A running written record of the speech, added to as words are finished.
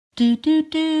do do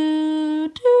do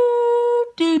do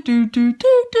do do do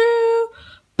do do.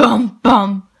 Bum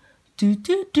bum. Do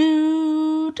do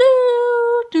do do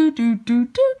do do do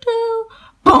do do.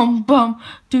 Bum bum.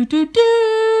 Do do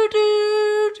do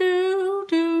do do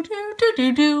do do do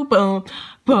do do. Bum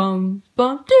bum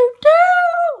bum do do.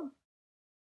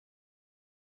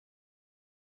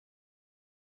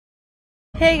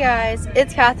 Hey guys,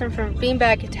 it's Catherine from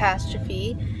Beanbag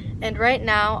Catastrophe, and right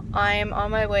now I'm on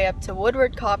my way up to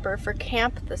Woodward Copper for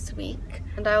camp this week,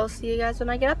 and I will see you guys when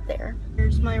I get up there.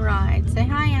 Here's my ride. Say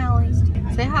hi, Allie.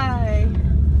 Say hi.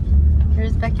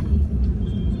 Here's Becky.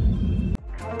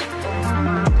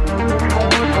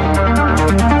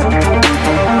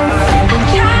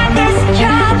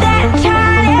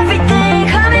 Everything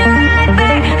coming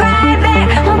right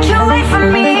back. Won't you wait for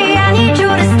me? I need you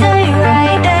to stay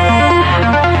right there.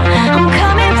 I'm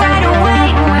coming right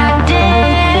away, my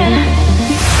dear.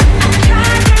 I've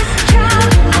tried this job,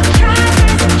 I've tried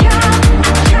this job,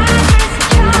 I've tried this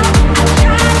job, I've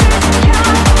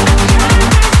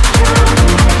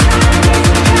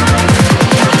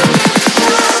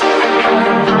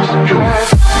tried this job.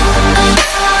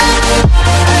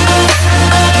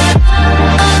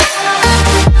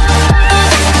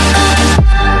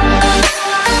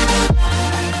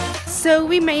 So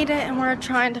we made it and we're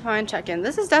trying to find check-in.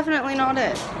 This is definitely not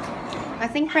it. I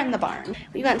think we're in the barn.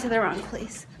 We went to the wrong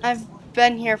place. I've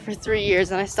been here for 3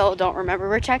 years and I still don't remember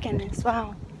where check-in is.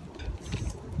 Wow.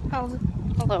 Oh,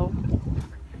 hello.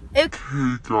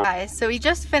 Okay, guys, so we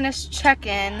just finished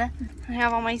check-in. I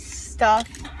have all my stuff.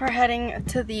 We're heading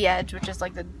to the edge, which is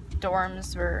like the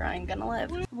dorms where I'm gonna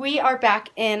live. We are back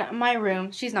in my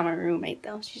room. She's not my roommate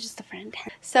though, she's just a friend.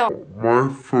 So my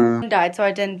phone died, so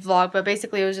I didn't vlog, but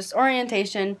basically it was just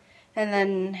orientation and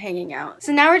then hanging out.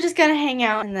 So now we're just gonna hang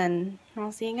out and then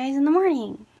I'll see you guys in the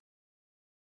morning.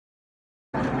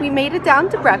 We made it down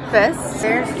to breakfast.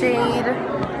 There's Jade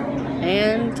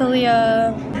and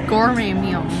Talia. Gourmet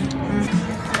meal.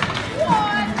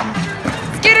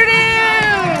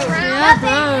 Skitteroo! Yeah,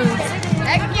 bros.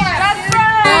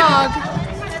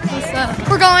 What's up?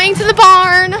 We're going to the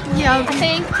barn. Yeah, I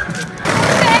think.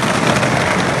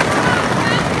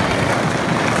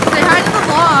 Say hi to the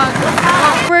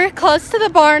vlog. We're close to the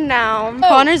barn now.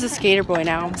 Connor's a skater boy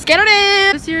now. Skater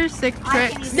dude. What's your sick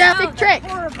tricks? Yeah, sick trick.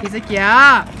 He's like,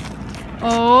 yeah.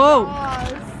 Oh.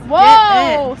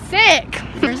 Whoa, sick.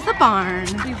 Here's the barn.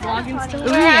 He's vlogging still.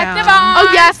 Ooh, yeah. Oh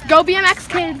yes, go BMX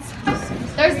kids.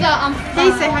 There's the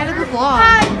Hey, say hi to the vlog.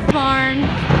 Hi. Barn.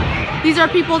 These are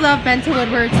people that have been to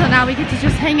Woodward, so now we get to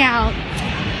just hang out.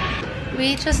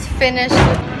 We just finished.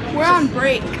 We're on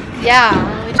break. Yeah.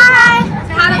 Hi.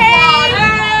 Say hi to the vlog.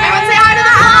 Everyone say hi to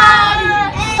the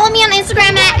vlog. Follow me on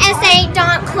Instagram at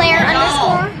sa.claire_.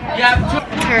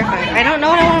 Terrified. I don't know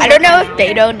what I want. I don't know if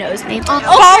Beto knows me.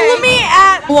 Follow me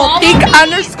at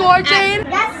peak_Jane.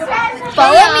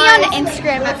 Follow me on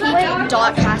Instagram at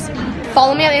peak.cassidy.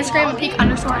 Follow me on Instagram at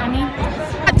peak_Emmy.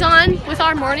 Done with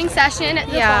our morning session at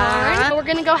the barn. We're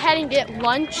gonna go ahead and get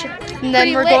lunch. And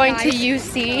then we're going to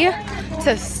UC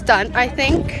to stunt, I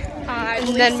think.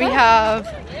 And then we have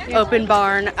open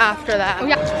barn after that.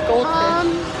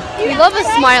 Goldfish. We love a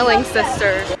smiling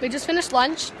sister. We just finished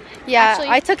lunch. Yeah, Actually,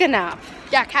 I took a nap.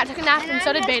 Yeah, Kat took a nap and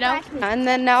so did Beto. And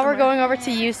then now we're going over to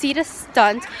UC to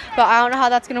stunt, but I don't know how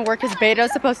that's gonna work because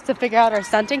Beto's supposed to figure out our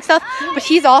stunting stuff, but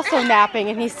he's also napping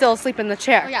and he's still asleep in the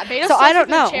chair. Oh, yeah, Beto's so still I don't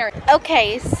asleep in know. the chair.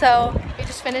 Okay, so We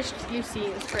just finished UC.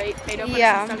 It was great. Beto put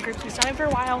Yeah. some stunt groups. We stunted for a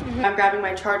while. I'm grabbing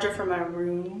my charger from my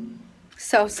room.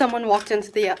 So someone walked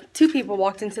into the, two people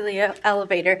walked into the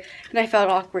elevator and I felt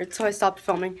awkward, so I stopped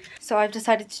filming. So I've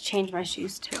decided to change my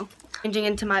shoes too. Changing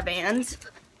into my Vans.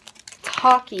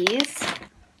 Talkies.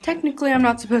 Technically, I'm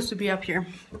not supposed to be up here.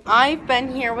 I've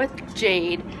been here with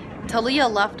Jade. Talia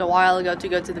left a while ago to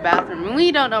go to the bathroom, and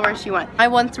we don't know where she went. I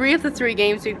won 3 of the 3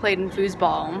 games we played in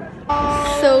foosball.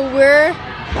 So we're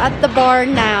at the bar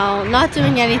now, not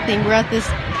doing anything. We're at this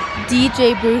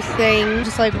DJ booth thing,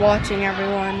 just like watching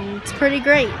everyone. It's pretty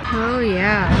great. Oh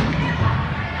yeah.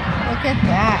 Look at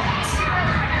that.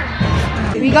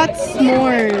 We got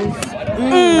s'mores.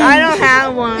 I don't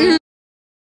have one.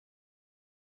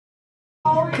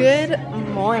 Good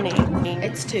morning.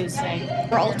 It's Tuesday.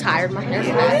 We're all tired. My hair's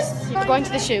a mess. We're going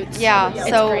to the shoots. Yeah,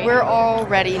 so we're all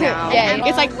ready now. Yeah,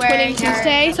 it's like Twinning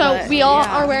Tuesday, so we all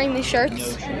are wearing these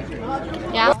shirts.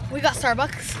 Yeah. We got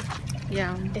Starbucks.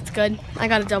 Yeah. It's good. I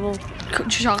got a double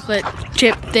chocolate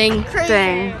chip thing.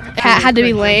 Thing. Had to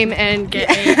be lame and get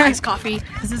a iced coffee.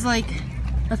 This is like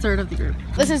a third of the group.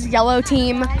 This is yellow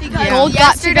team. Yeah. Gold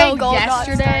got to go Gold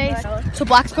yesterday. So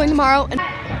black's going tomorrow. And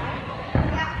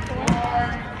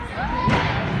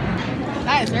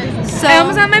So I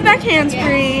almost got my back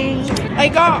handspring. I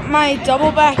got my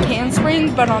double back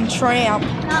handspring, but on tramp.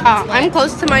 I'm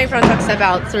close to my front tuck step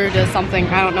out through to something.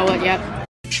 I don't know what yet.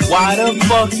 Why the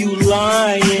fuck you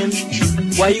lying?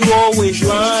 Why you always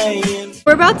lying?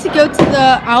 We're about to go to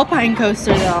the Alpine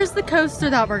coaster though. Here's the coaster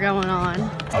that we're going on.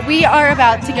 We are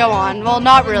about to go on. Well,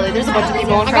 not really. There's a bunch of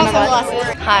people in front of us.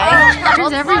 Hi.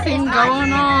 There's everything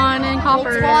going on in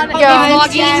Copper.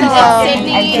 Swaggy,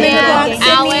 Sydney,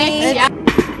 Alex.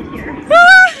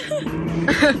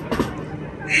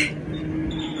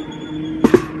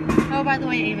 Oh, by the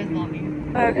way, Ava's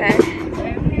vlogging. Okay.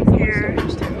 Here.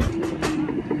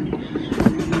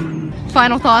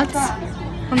 Final thoughts?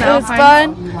 It was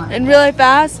fun and really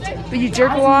fast, but you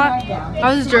jerk a lot.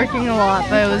 I was jerking a lot,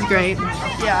 but it was great.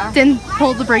 Yeah. Didn't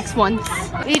pull the brakes once.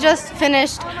 We just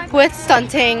finished with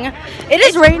stunting. It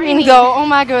is raining though, oh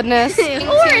my goodness.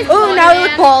 Oh, now we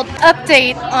look bald.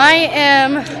 Update, I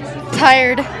am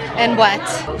tired and wet.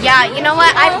 Yeah, you know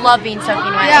what? I love being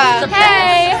soaking wet. Yeah.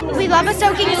 Hey, we love a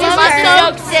soaking sister.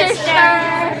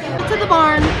 To the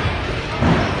barn.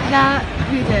 That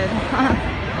we did.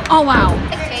 Oh wow.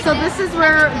 So this is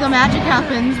where the magic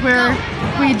happens, where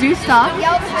we do stuff.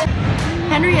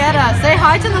 Henrietta, say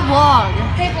hi to the vlog.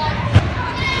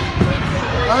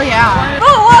 Oh yeah.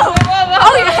 Oh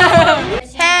yeah.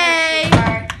 Hey.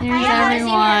 Here's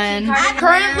everyone.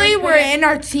 Currently, we're in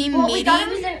our team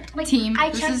meeting. Team.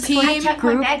 This is team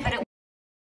group.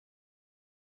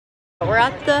 We're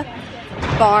at the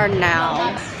barn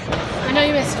now. I know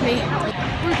you missed me.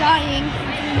 We're dying.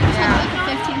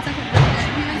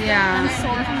 Yeah. I'm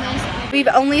sore from this. We've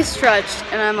only stretched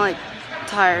and I'm like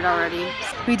tired already.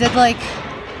 We did like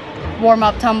warm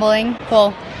up tumbling.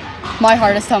 Well, my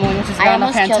hardest tumbling, which is round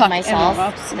up hand tuck and warm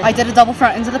ups. I did a double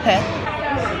front into the pit.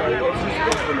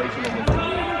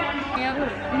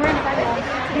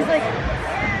 He's like,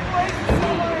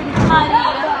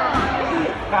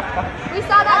 We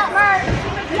saw that first.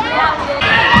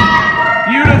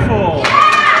 Beautiful.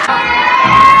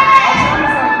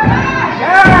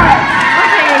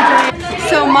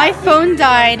 so my phone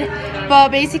died, but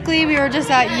basically we were just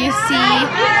at UC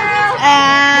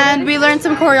and we learned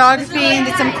some choreography and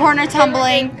did some corner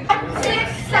tumbling. 6,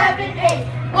 7, 8.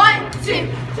 1, 2, 3,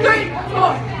 4,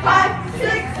 5, 6,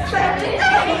 7, 8.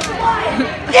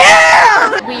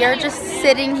 Yeah! We are just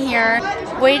sitting here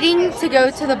waiting to go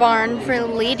to the barn for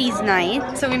ladies'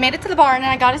 night. So we made it to the barn and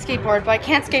I got a skateboard, but I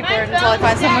can't skateboard until I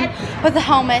find someone with a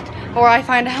helmet or I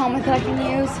find a helmet that I can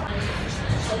use.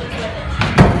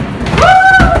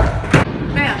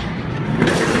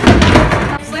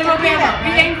 Slam up, Beto.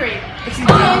 Be angry. Oh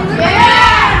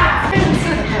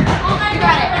my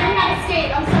god, I learned how to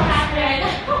skate. I'm so happy.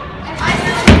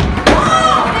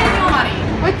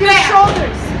 With your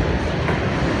shoulders.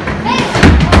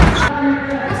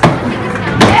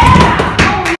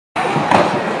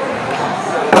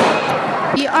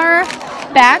 We are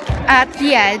back at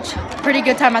the edge. Pretty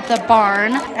good time at the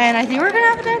barn. And I think we're gonna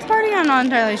have a dance party. I'm not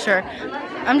entirely sure.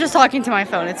 I'm just talking to my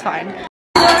phone, it's fine.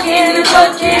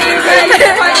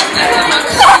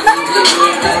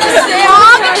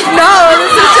 No,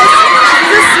 this is just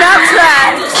the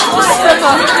Snapchat.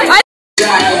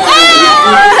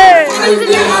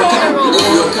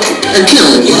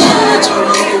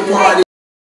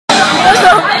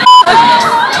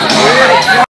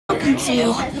 Welcome to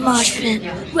the mosh pit.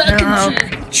 Welcome to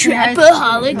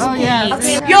Trapaholics. Oh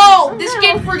yeah. Yo, this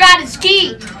kid forgot his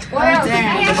key.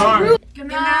 Damn. Good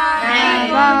night.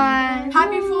 Bye.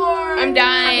 Happy 4. I'm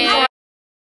dying.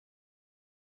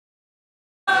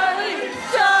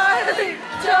 Charlie,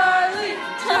 Charlie,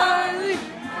 Charlie.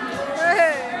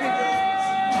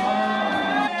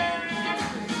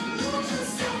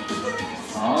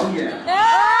 Oh yeah.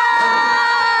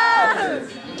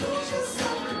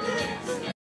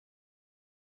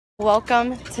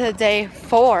 Welcome to day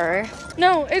 4.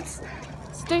 No, it's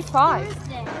day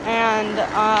 5. And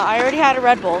I already had a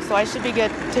Red Bull, so I should be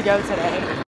good to go today.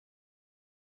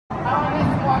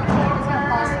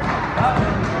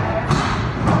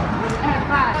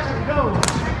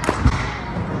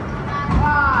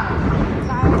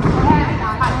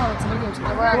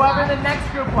 Whoever the next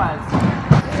group was.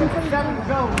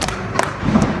 Go.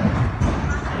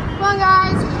 Come on,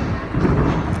 guys.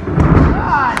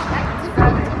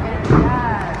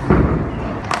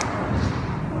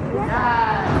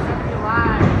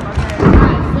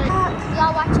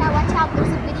 Y'all watch out. There's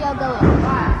a video going.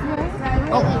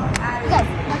 Oh. Guys,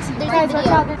 there's a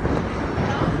video.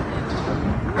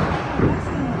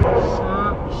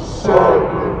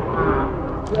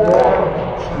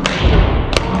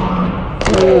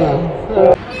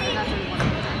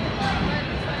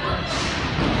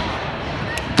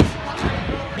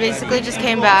 basically just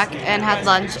came back and had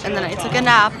lunch, and then I took a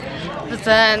nap. But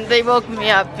then they woke me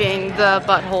up being the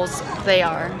buttholes they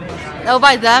are. Oh,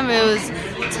 by them it was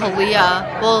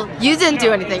Talia. Well, you didn't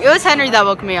do anything. It was Henry that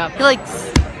woke me up.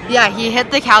 He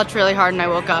hit the couch really hard and I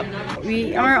woke up.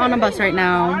 We are on a bus right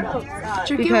now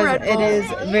because it is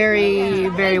very,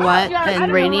 very wet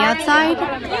and rainy outside.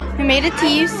 We made it to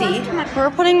UC. We're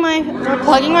plugging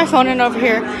my phone in over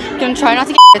here. Gonna try not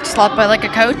to get slapped by like a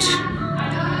coach.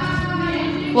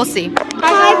 We'll see.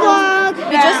 Hi vlog!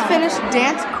 We just finished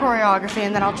dance choreography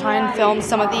and then I'll try and film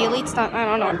some of the elite stuff. I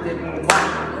don't know.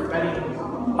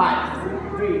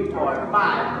 5, 3, 4,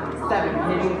 5, 7,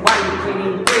 hitting 1,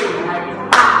 hitting 3,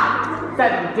 5,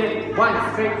 7, dip,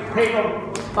 1, straight, table,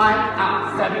 5,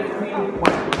 out, 7, clean, 1,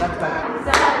 that's better.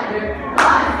 7, dip,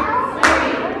 1, 3,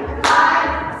 5,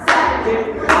 7,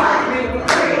 dip, 1,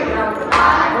 3,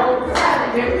 5, roll,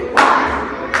 7, dip, 1,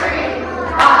 3,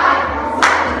 5,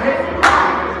 7, dip, 1,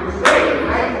 3,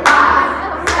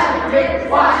 5, 7,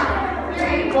 dip, 1,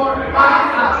 3, 4, 5,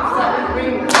 out, 7,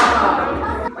 clean,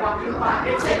 1,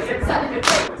 it's 6, 7, 8,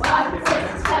 5, 6,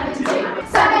 7, 8,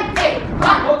 7, 8,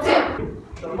 1, 2.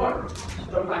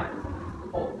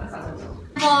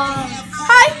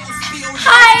 Hi.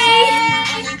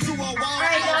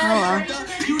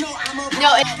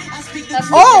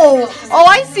 Oh,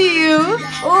 I see you.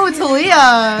 Oh,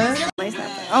 Talia. Okay,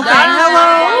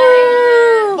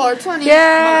 hello. 420.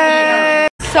 Yay.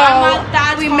 So,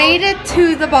 we made it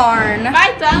to the barn.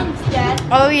 My thumb's dead.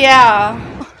 Oh, yeah.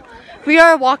 We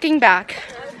are walking back,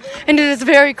 and it is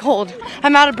very cold.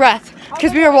 I'm out of breath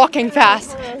because we are walking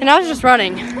fast, and I was just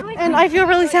running. And I feel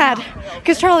really sad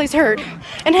because Charlie's hurt,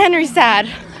 and Henry's sad.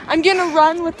 I'm gonna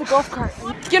run with the golf cart.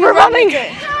 We're running!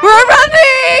 We're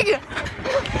running!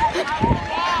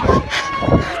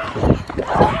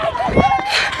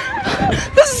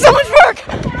 This is so much work!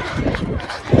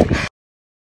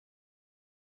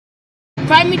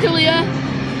 Find me, Talia.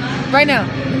 Right now.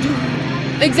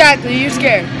 Exactly, you're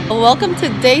scared. Welcome to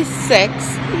day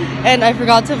 6, and I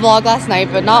forgot to vlog last night,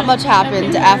 but not much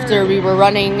happened after we were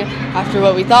running after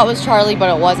what we thought was Charlie, but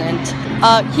it wasn't.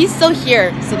 He's still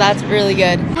here, so that's really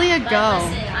good. Talia, go.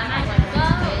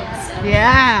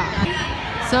 Yeah.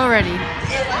 So ready.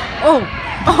 Oh.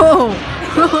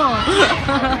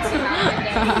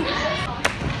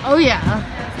 Oh yeah.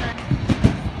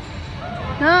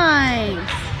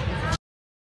 Nice.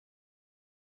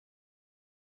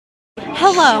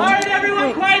 Hello. All right,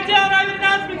 everyone, quiet down. I have an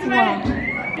announcement to make.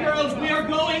 Girls, we are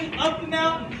going up the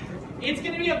mountain. It's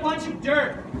going to be a bunch of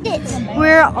dirt.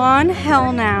 We're on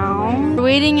hill now. We're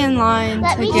waiting in line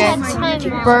to get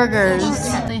burgers.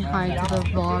 Say hi to the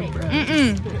vlog, bro.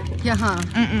 Yeah, huh?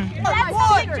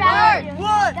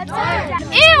 That's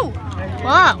Ew!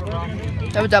 Wow.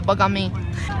 That was that bug on me.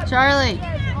 Charlie,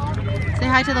 say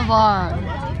hi to the vlog.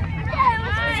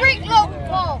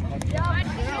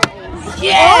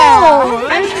 Yeah! Oh,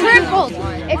 I'm crippled.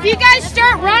 If you guys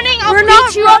start running, I'll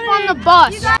beat you up on the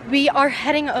bus. We are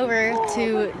heading over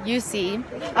to UC.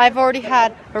 I've already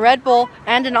had a Red Bull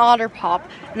and an Otter Pop,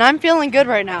 and I'm feeling good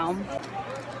right now.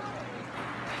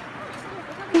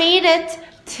 Made it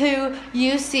to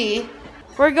UC.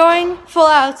 We're going full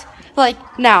out, like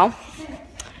now.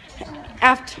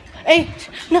 After 8,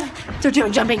 no, they're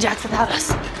doing jumping jacks without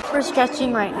us. We're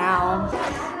stretching right now.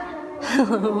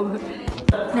 Hello.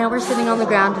 Now we're sitting on the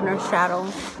ground in our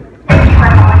shadow.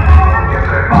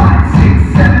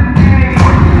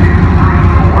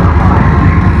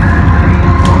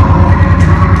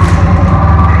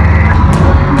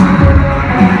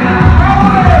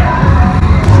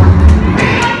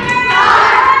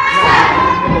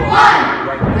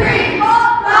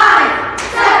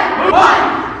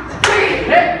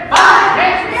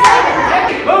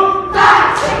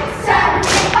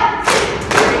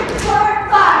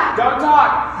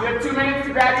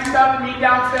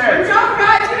 Downstairs. Jump,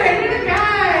 guys! You hit it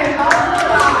again!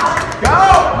 Go!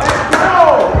 Let's go!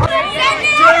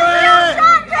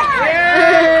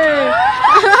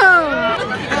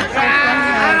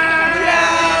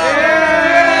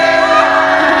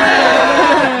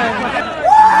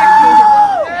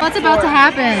 What's about to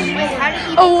happen?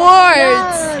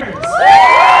 Awards!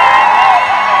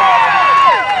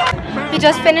 We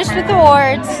just finished with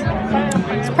awards.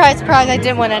 Surprise, surprise, I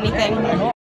didn't win anything.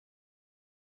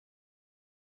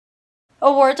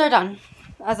 Awards are done,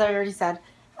 as I already said.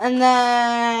 And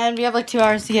then we have like 2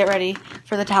 hours to get ready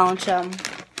for the talent show.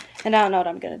 And I don't know what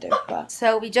I'm going to do. But.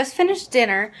 So we just finished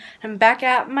dinner. I'm back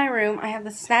at my room. I have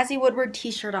the snazzy Woodward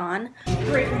t-shirt on.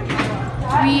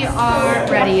 We are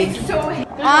ready.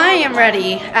 I am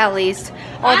ready, at least.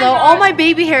 Although all my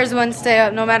baby hairs wouldn't stay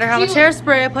up no matter how much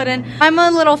hairspray I put in. I'm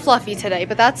a little fluffy today,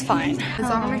 but that's fine. You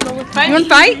want to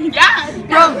fight? Yeah.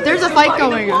 Bro, there's a fight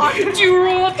going on.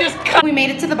 We made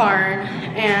it to the barn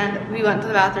and we went to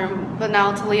the bathroom, but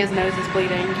now Talia's nose is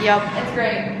bleeding. Yep. It's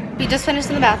great. We just finished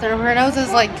in the bathroom. Her nose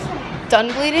is like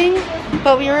done bleeding,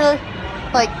 but we were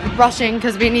like rushing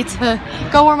because we need to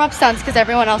go warm up stunts because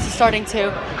everyone else is starting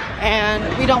to,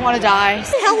 and we don't want to die.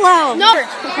 Hello. No.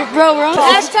 Bro, we're on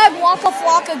Hashtag Waka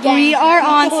Flocka gang. We are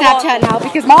on Snapchat now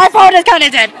because my phone is kind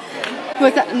of dead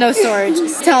with no storage.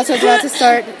 Tell us about to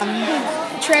start.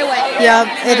 Treyway. Yep,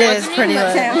 it is pretty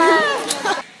lit.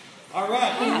 All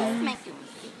right.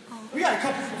 We got a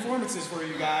couple performances for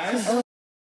you guys.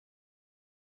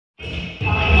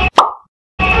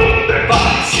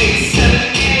 5, 6, 7,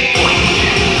 8, 1,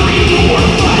 2, 3, 4,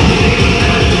 5.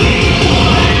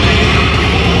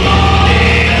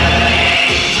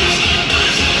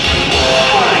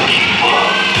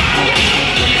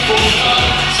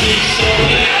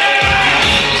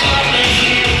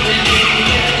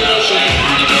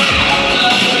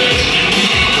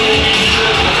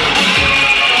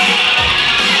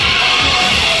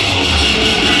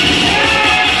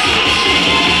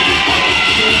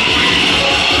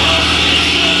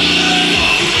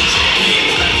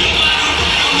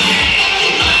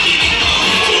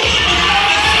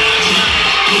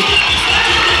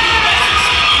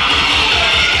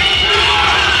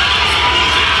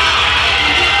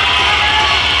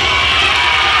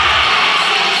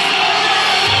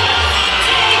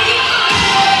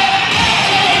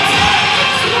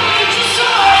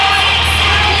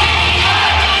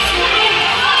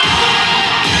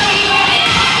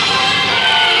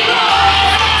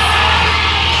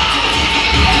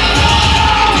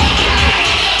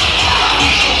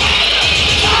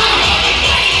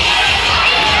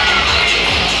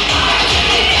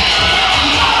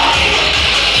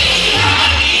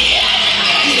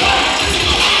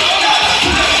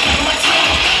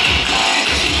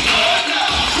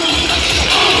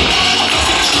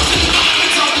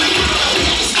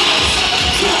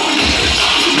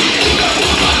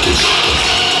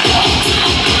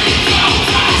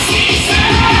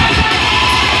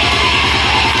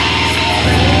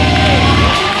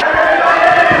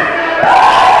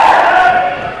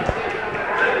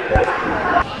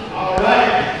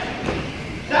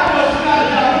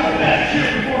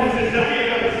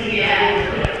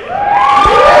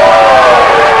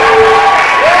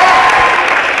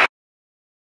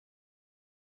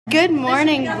 Good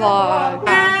morning, vlog.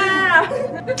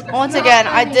 Once again,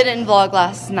 I didn't vlog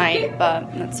last night,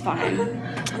 but that's fine.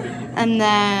 And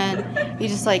then we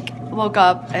just like woke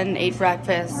up and ate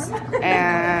breakfast,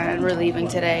 and we're leaving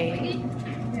today.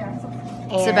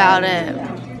 That's about it.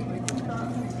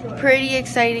 Pretty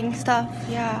exciting stuff,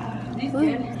 yeah.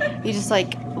 We just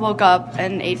like woke up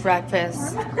and ate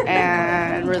breakfast,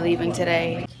 and we're leaving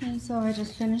today. Okay, so I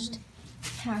just finished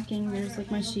packing. There's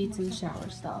like my sheets and shower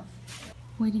stuff.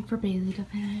 Waiting for Bailey to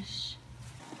finish.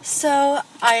 So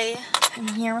I am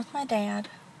here with my dad.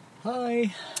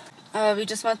 Hi. We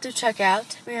just went through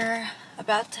checkout. We're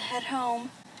about to head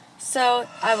home. So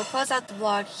I will close out the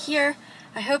vlog here.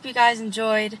 I hope you guys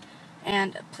enjoyed,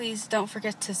 and please don't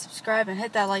forget to subscribe and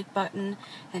hit that like button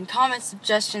and comment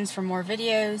suggestions for more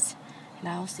videos, and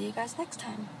I will see you guys next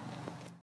time.